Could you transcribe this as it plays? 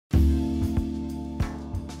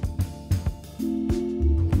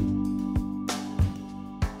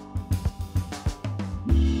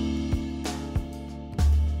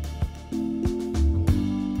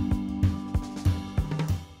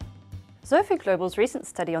Xerfi Global's recent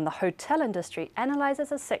study on the hotel industry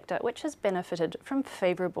analyses a sector which has benefited from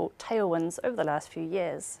favourable tailwinds over the last few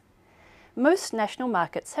years. Most national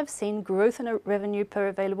markets have seen growth in revenue per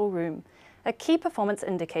available room, a key performance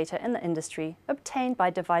indicator in the industry obtained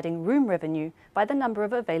by dividing room revenue by the number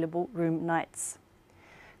of available room nights.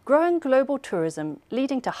 Growing global tourism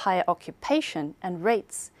leading to higher occupation and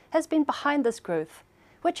rates has been behind this growth,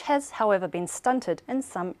 which has, however, been stunted in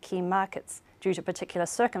some key markets due to particular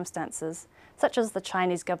circumstances, such as the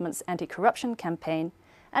Chinese government's anti-corruption campaign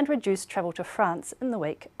and reduced travel to France in the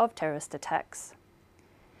wake of terrorist attacks.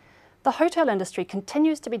 The hotel industry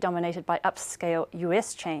continues to be dominated by upscale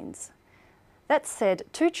US chains. That said,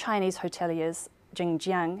 two Chinese hoteliers,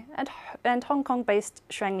 Jingjiang and Hong Kong-based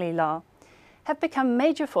Shangri-La, have become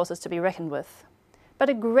major forces to be reckoned with. But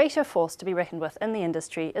a greater force to be reckoned with in the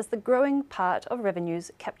industry is the growing part of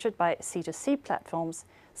revenues captured by C2C platforms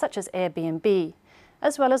such as Airbnb,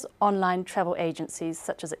 as well as online travel agencies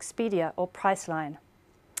such as Expedia or Priceline.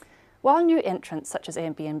 While new entrants such as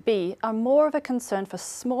Airbnb are more of a concern for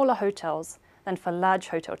smaller hotels than for large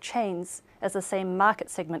hotel chains, as the same market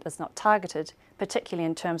segment is not targeted, particularly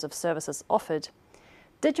in terms of services offered,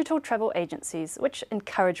 digital travel agencies, which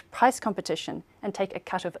encourage price competition and take a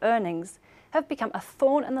cut of earnings, have become a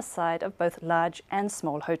thorn in the side of both large and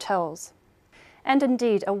small hotels. And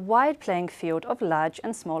indeed, a wide playing field of large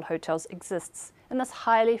and small hotels exists in this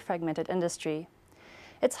highly fragmented industry.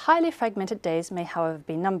 Its highly fragmented days may, however,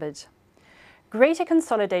 be numbered. Greater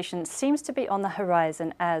consolidation seems to be on the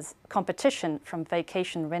horizon as competition from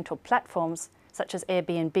vacation rental platforms, such as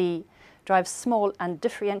Airbnb, drives small,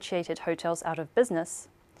 undifferentiated hotels out of business.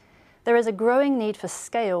 There is a growing need for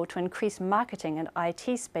scale to increase marketing and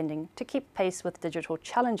IT spending to keep pace with digital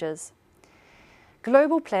challenges.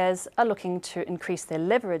 Global players are looking to increase their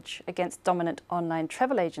leverage against dominant online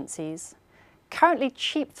travel agencies. Currently,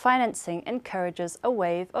 cheap financing encourages a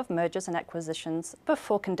wave of mergers and acquisitions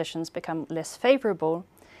before conditions become less favourable,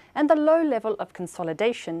 and the low level of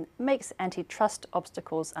consolidation makes antitrust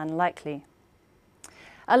obstacles unlikely.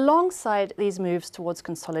 Alongside these moves towards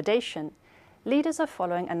consolidation, leaders are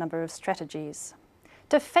following a number of strategies.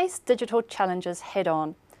 To face digital challenges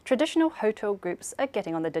head-on, traditional hotel groups are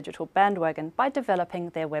getting on the digital bandwagon by developing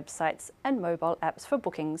their websites and mobile apps for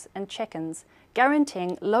bookings and check-ins,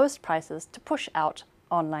 guaranteeing lowest prices to push out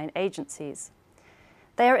online agencies.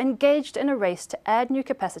 They are engaged in a race to add new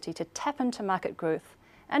capacity to tap into market growth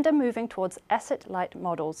and are moving towards asset-light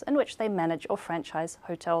models in which they manage or franchise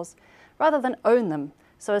hotels rather than own them,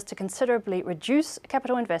 so as to considerably reduce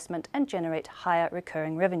capital investment and generate higher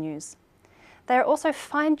recurring revenues. They are also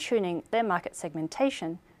fine-tuning their market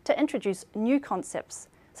segmentation to introduce new concepts,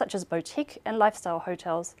 such as boutique and lifestyle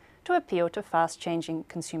hotels, to appeal to fast-changing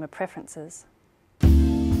consumer preferences.